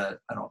 I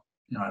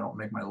don't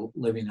make my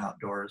living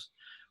outdoors,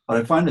 but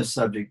I find this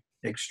subject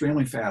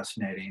extremely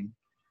fascinating.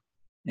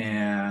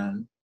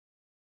 And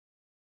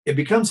it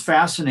becomes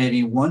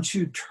fascinating once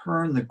you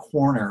turn the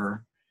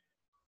corner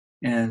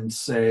and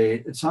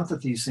say, it's not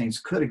that these things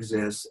could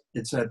exist,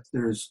 it's that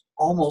there's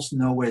almost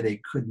no way they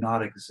could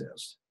not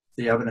exist.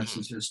 The evidence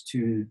is just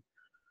too,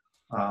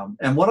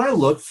 and what I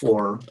look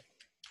for,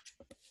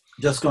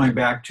 just going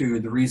back to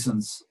the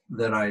reasons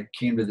that I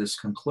came to this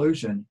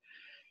conclusion,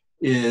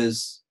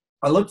 is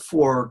I look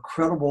for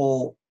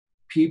credible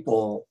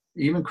people,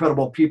 even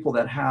credible people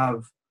that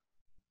have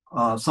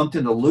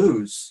something to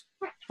lose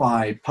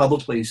by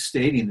publicly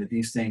stating that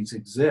these things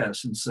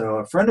exist. And so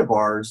a friend of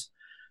ours,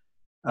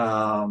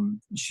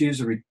 she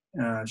was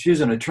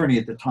an attorney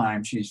at the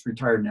time. She's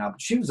retired now,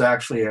 but she was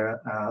actually a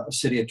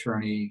city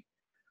attorney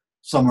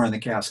somewhere in the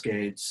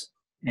Cascades.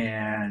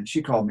 And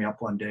she called me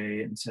up one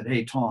day and said,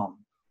 "Hey, Tom,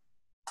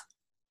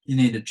 you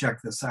need to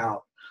check this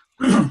out."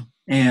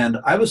 And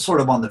I was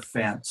sort of on the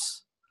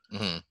fence,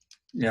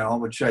 mm-hmm.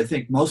 Which I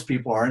think most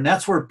people are. And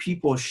that's where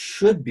people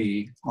should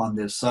be on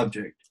this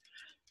subject.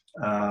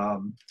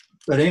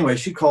 But anyway,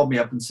 she called me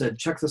up and said,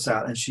 check this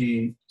out. And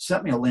she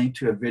sent me a link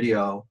to a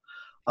video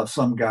of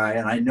some guy.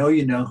 And I know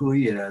you know who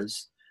he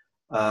is.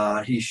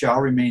 He shall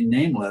remain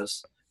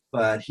nameless,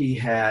 but he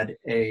had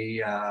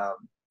a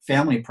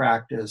family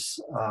practice.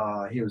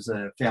 He was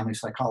a family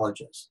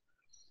psychologist.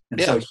 And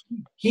Yeah. so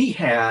he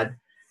had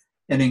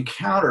an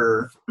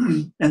encounter.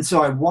 And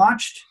so I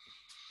watched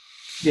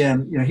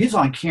him, you know, he's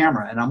on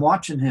camera, and I'm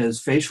watching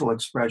his facial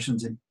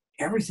expressions, and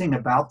everything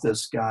about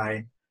this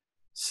guy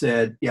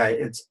said, yeah,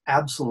 it's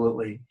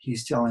absolutely,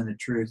 he's telling the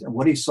truth. And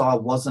what he saw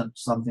wasn't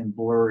something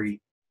blurry.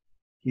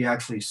 He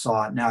actually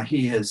saw it. Now,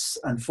 he has,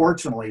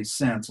 unfortunately,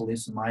 since, at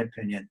least in my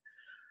opinion,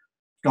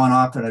 gone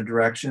off in a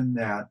direction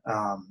that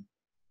I'm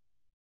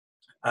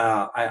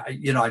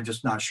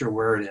just not sure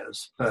where it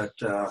is. But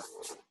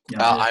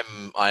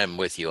I'm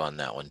with you on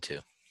that one too.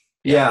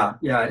 Yeah,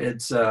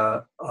 it's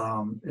a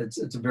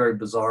very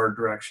bizarre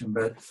direction,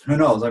 but who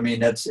knows? I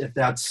mean, if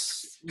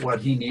that's what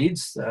he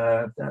needs,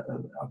 okay,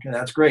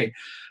 that's great.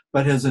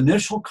 But his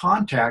initial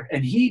contact,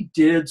 and he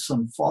did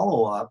some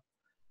follow up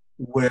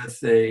with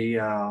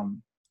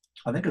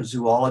I think a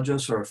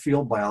zoologist or a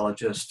field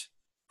biologist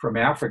from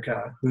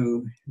Africa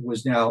who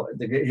was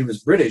he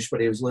was British,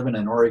 but he was living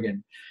in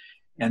Oregon,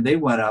 and they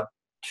went up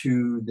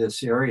to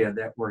this area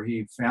where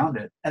he found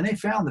it, and they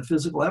found the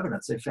physical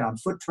evidence. They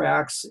found foot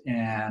tracks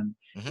and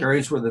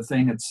areas where the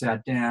thing had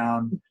sat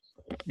down,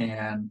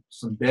 and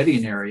some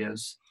bedding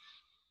areas.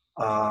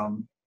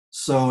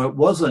 So it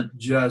wasn't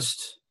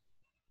just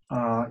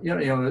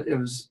it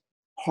was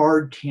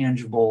hard,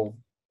 tangible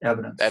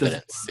evidence.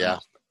 Yeah.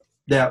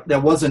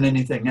 That wasn't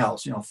anything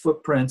else.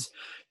 Footprints,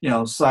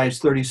 size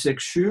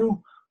 36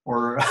 shoe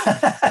or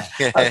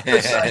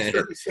size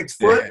 36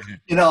 foot.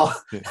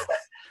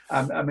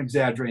 I'm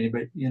exaggerating,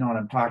 but you know what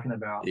I'm talking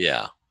about.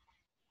 Yeah.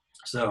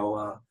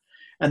 So,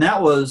 and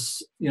that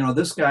was,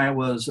 this guy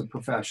was a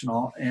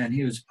professional, and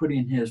he was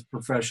putting his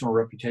professional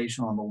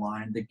reputation on the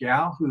line. The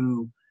gal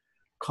who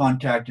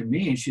contacted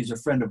me, she's a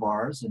friend of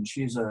ours, and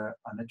she's an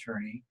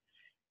attorney,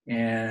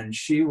 and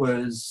she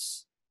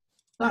was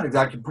not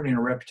exactly putting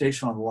her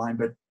reputation on the line,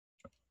 but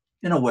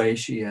in a way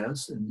she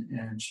is,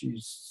 and she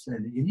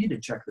said, you need to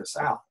check this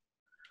out.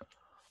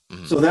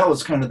 So that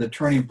was kind of the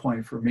turning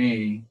point for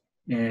me.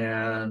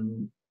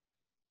 And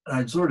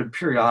I sort of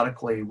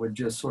periodically would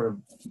just sort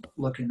of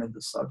look into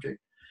the subject.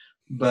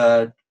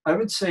 But I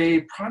would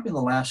say probably in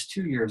the last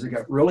 2 years, I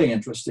got really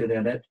interested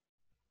in it.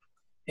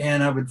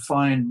 And I would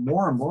find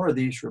more and more of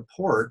these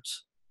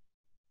reports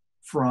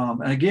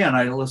and again,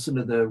 I listen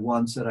to the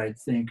ones that I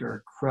think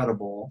are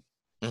credible.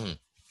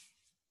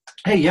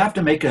 Hey, you have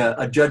to make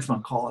a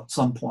judgment call at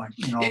some point.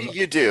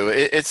 You do.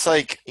 It's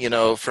like,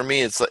 for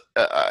me, it's like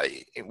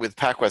with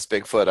PacWest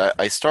Bigfoot,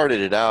 I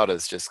started it out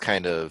as just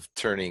kind of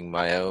turning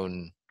my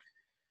own,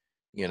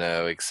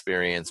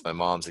 experience, my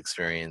mom's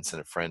experience,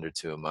 and a friend or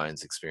two of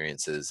mine's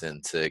experiences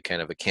into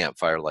kind of a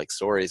campfire-like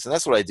stories. And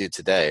that's what I do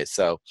today.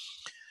 So,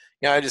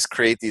 I just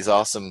create these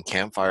awesome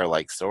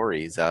campfire-like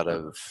stories out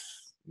of,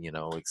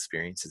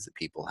 experiences that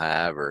people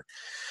have, or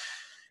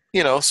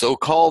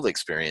so-called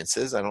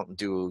experiences. I don't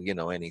do,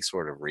 any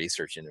sort of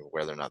research into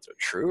whether or not they're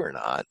true or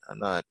not. I'm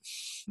not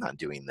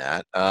doing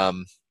that. I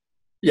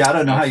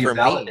don't know how you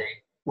validate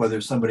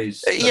whether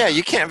somebody's.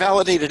 You can't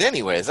validate it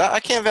anyways. I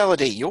can't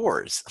validate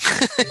yours.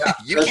 Yeah,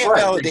 you can't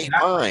validate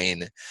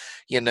mine.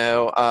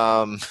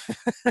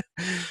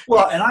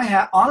 Well, and I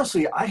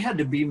had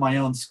to be my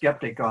own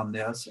skeptic on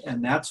this,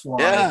 and that's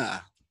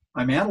why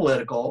I'm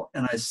analytical.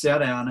 And I sat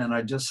down and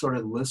I just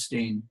started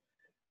listing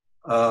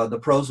the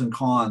pros and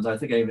cons. I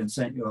think I even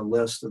sent you a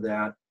list of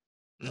that.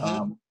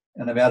 And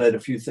I've added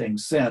a few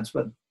things since,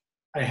 but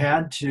I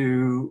had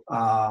to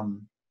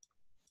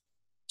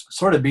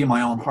sort of be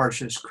my own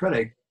harshest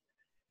critic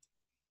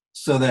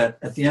so that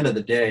at the end of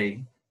the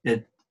day,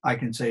 I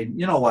can say,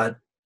 you know what,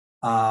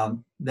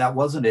 that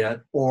wasn't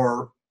it.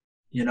 Or,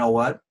 you know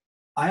what,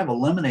 I have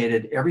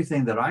eliminated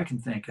everything that I can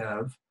think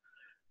of.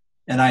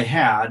 And I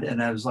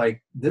was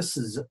like, it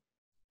was a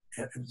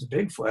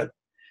Bigfoot.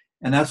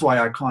 And that's why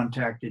I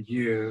contacted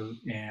you,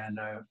 and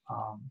I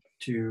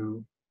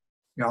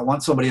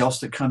want somebody else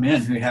to come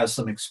in who has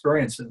some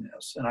experience in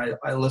this. And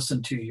I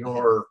listened to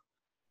you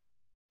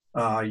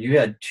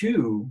had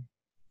 2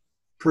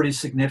 pretty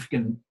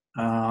significant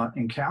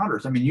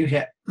encounters. I mean, you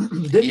had,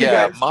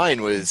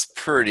 mine was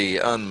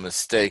pretty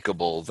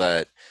unmistakable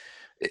that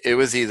it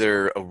was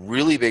either a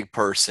really big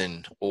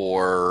person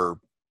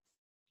or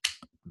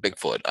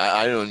Bigfoot.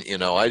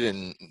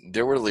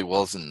 There really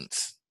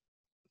wasn't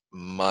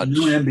much.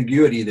 No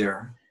ambiguity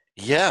there.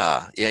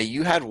 Yeah,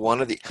 you had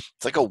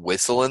it's like a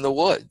whistle in the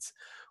woods.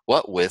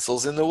 What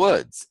whistles in the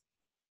woods?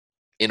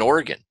 In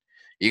Oregon.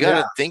 You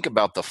got to think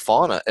about the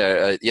fauna.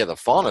 The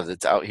fauna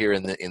that's out here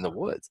in the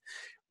woods.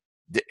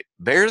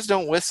 Bears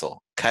don't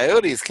whistle.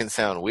 Coyotes can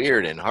sound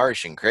weird and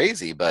harsh and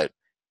crazy, but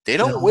they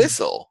don't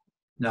whistle.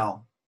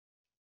 No.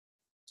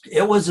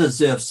 It was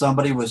as if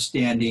somebody was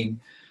standing,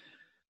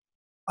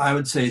 I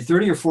would say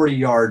 30 or 40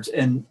 yards.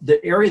 And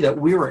the area that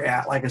we were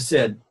at, like I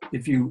said,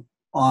 if you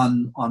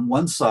on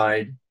one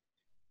side,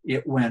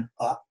 it went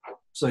up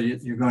So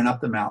you're going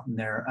up the mountain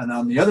there. And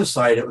on the other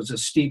side, it was a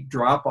steep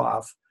drop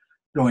off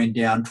going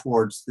down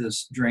towards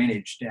this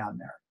drainage down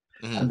there.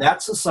 Mm-hmm. And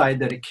that's the side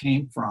that it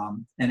came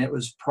from. And it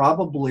was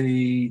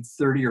probably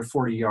 30 or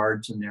 40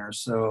 yards in there.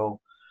 So,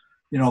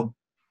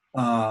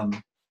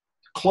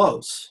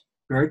 close,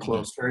 very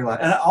close, very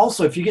loud. And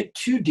also, if you get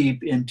too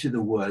deep into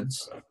the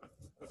woods,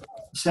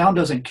 sound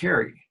doesn't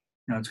carry.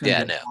 It's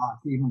going to get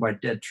blocked even by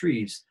dead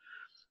trees.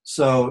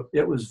 So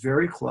it was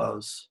very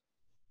close.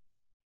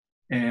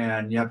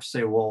 And you have to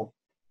say, well,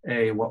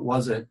 A, what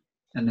was it?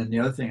 And then the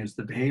other thing is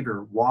the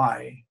behavior.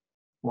 Why?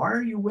 Why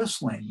are you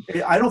whistling?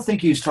 I don't think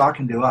he's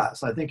talking to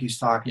us. I think he's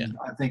talking,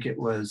 I think it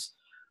was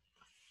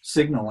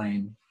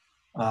signaling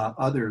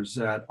others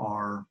that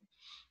are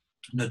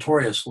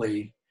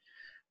notoriously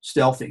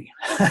stealthy.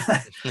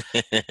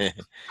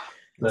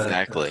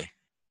 Exactly.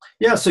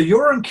 Yeah, so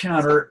your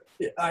encounter,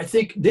 I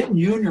think, didn't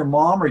you and your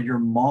mom,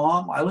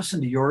 I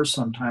listened to yours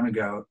some time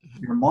ago.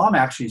 Your mom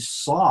actually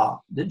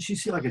didn't she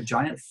see like a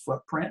giant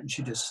footprint and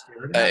she just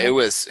stared at it?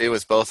 It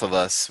was both of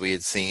us. We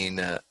had seen,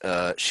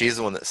 she's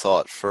the one that saw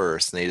it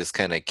first, and they just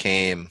kind of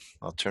came.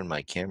 I'll turn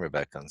my camera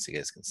back on so you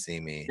guys can see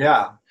me.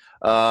 Yeah.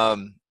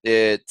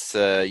 It's,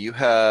 you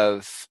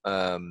have,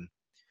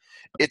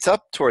 it's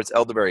up towards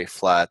Elderberry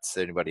Flats.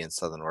 Anybody in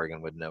Southern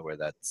Oregon would know where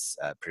that's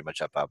at, pretty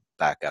much up out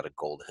back out of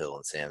Gold Hill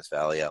and Sam's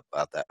Valley, out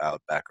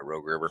back of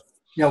Rogue River.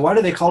 Yeah, why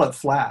do they call it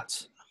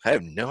flats? I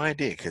have no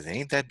idea because it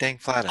ain't that dang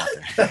flat out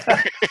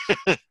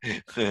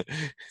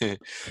there.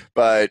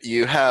 But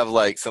you have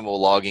like some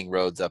old logging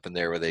roads up in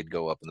there where they'd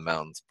go up in the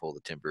mountains, pull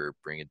the timber,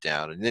 bring it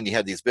down. And then you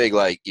had these big,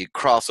 like, you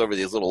cross over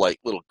these little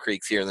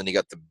creeks here, and then you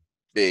got the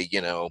big,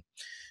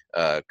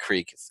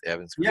 creek,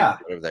 Evans Creek,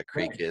 whatever that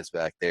creek is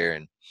back there.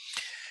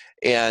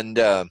 And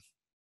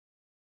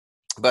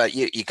but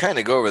you kind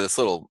of go over this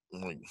little,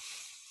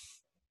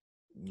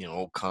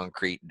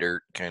 concrete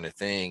dirt kind of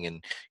thing,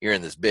 and you're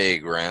in this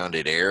big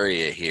rounded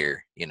area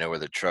here, where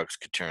the trucks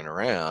could turn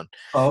around.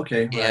 Oh,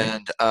 okay.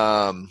 Right.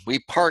 And we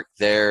parked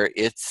there.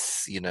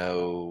 It's,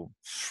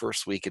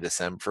 first weekend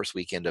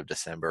of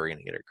December, we're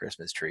gonna get our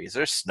Christmas trees.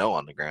 There's snow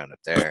on the ground up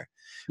there.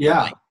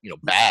 Yeah. Like,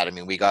 bad. I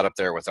mean, we got up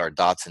there with our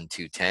Datsun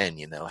 210,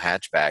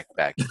 hatchback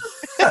back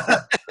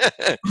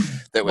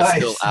that was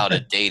still out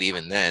of date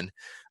even then.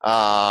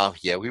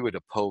 Yeah, we would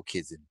have po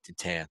kids in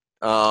tan.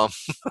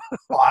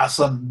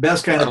 Awesome.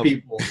 Best kind of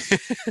people.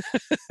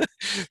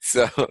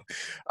 So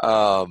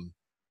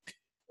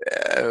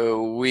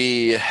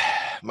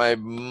my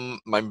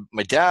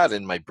dad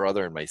and my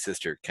brother and my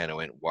sister kind of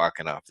went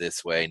walking off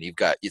this way, and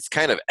it's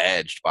kind of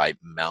edged by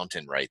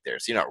mountain right there,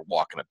 so you're not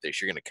walking up this,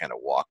 you're going to kind of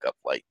walk up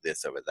like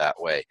this over that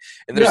way,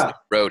 and there's no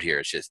road here,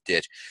 it's just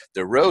ditch.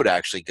 The road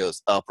actually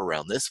goes up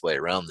around this way,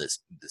 around this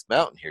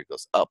mountain here,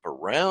 goes up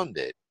around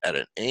it at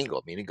an angle.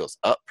 I mean, it goes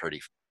up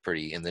pretty,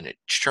 and then it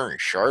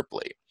turns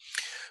sharply.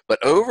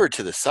 But over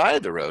to the side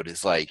of the road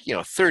is like,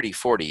 30,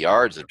 40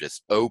 yards of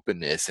just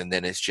openness, and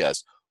then it's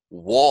just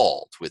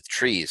walled with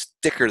trees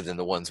thicker than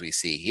the ones we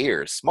see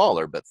here,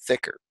 smaller but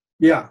thicker.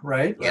 Yeah,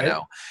 right.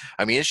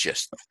 I mean, it's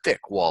just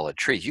thick wall of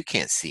trees. You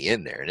can't see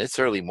in there, and it's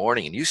early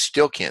morning, and you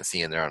still can't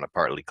see in there on a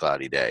partly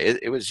cloudy day.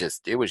 It was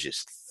just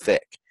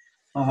thick.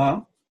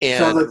 Uh-huh.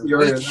 And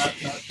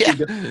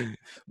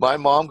my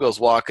mom goes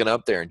walking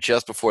up there, and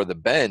just before the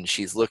bend,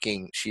 she's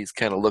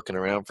kind of looking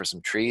around for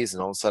some trees,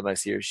 and all of a sudden I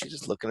see her. She's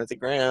just looking at the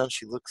ground.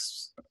 She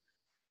looks at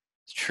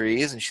the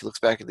trees, and she looks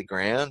back at the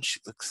ground. She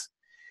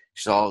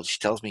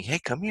tells me, "Hey,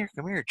 come here,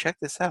 check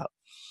this out."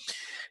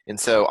 And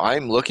so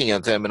I'm looking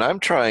at them, and I'm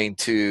trying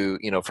to,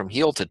 from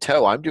heel to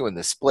toe, I'm doing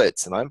the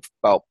splits, and I'm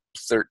about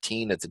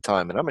 13 at the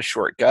time, and I'm a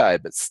short guy,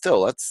 but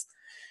still, it's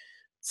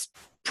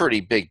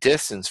pretty big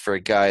distance for a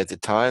guy at the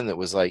time that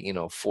was like,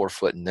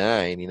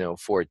 4'9",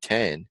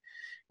 4'10",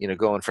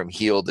 going from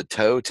heel to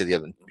toe to the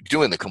other,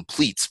 doing the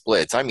complete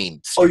splits. I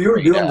mean, you were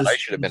doing this. I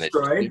should have been a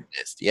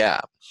gymnast. Yeah.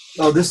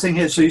 Oh, this thing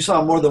hit. So you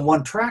saw more than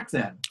one track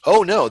then?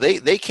 Oh no,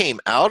 they came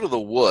out of the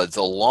woods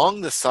along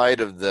the side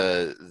of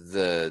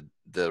the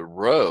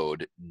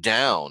road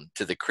down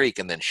to the creek,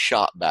 and then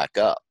shot back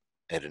up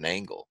at an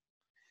angle.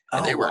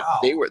 And they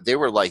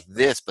were like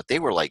this, but they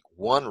were like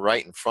one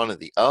right in front of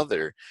the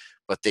other.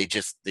 But they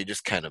just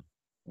kind of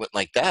went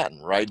like that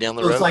and right down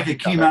the road. It's like it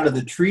came out of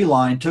the tree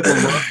line, took a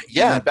look.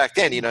 Yeah, back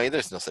then,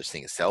 there's no such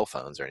thing as cell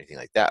phones or anything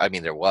like that. I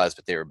mean, there was,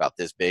 but they were about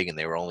this big, and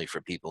they were only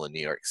for people in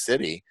New York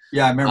City.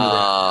 Yeah, I remember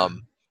that.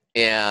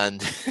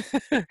 And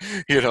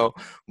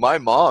my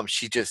mom,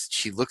 she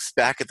looks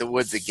back at the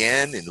woods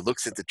again, and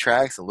looks at the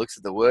tracks and looks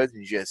at the woods,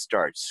 and just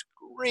starts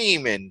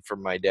screaming for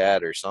my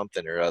dad or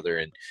something or other,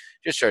 and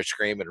just starts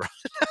screaming,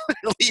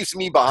 and leaves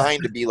me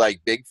behind to be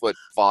like Bigfoot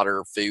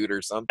fodder food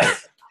or something.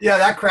 Yeah,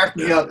 that cracked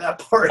me up, that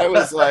part. I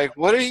was like,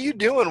 "What are you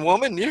doing,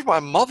 woman? You're my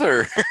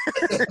mother."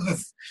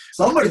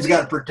 Somebody's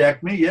got to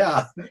protect me,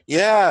 yeah.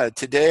 Yeah,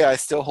 today I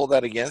still hold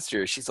that against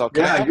her. She's all,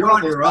 "Yeah, you're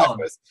on your own.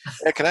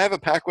 Yeah, can I have a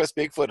PacWest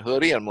Bigfoot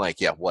hoodie?" I'm like,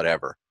 "Yeah,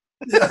 whatever."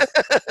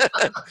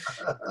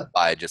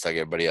 Bye, just like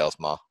everybody else,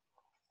 Ma.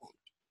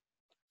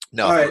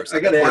 No, all right, I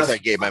got to ask. I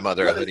gave my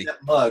mother a hoodie.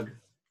 That mug?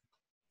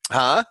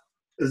 Huh?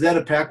 Is that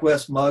a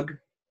PacWest mug?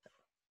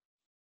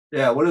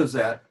 Yeah, what is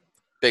that?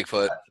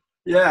 Bigfoot,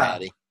 Yeah,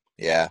 Maddie.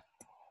 Yeah.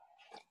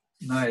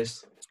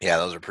 nice. Yeah,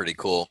 those are pretty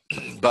cool.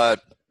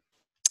 But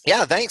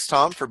yeah, thanks,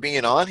 Tom, for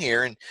being on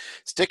here, and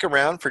stick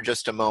around for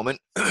just a moment.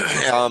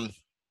 I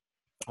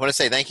want to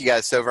say thank you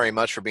guys so very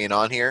much for being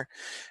on here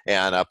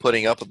and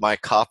putting up with my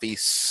coffee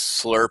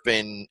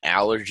slurping,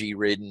 allergy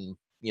ridden,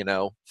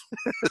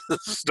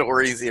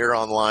 stories here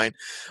online.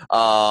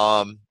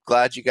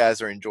 Glad you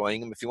guys are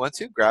enjoying them. If you want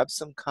to, grab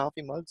some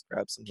coffee mugs,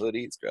 grab some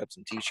hoodies, grab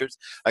some t-shirts.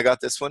 I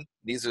got this one.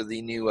 These are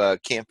the new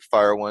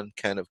campfire one,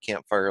 kind of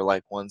campfire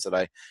like ones that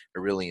I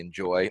really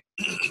enjoy.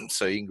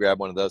 So you can grab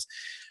one of those.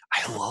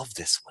 I love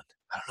this one.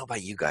 I don't know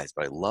about you guys,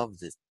 but I love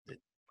this. I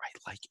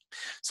like it.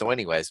 So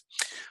anyways,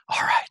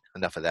 all right,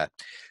 enough of that.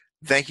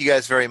 Thank you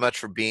guys very much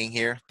for being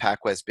here.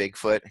 PacWest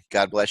Bigfoot.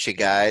 God bless you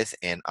guys,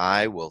 and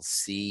I will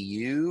see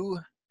you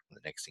in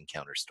the next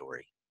encounter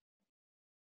story.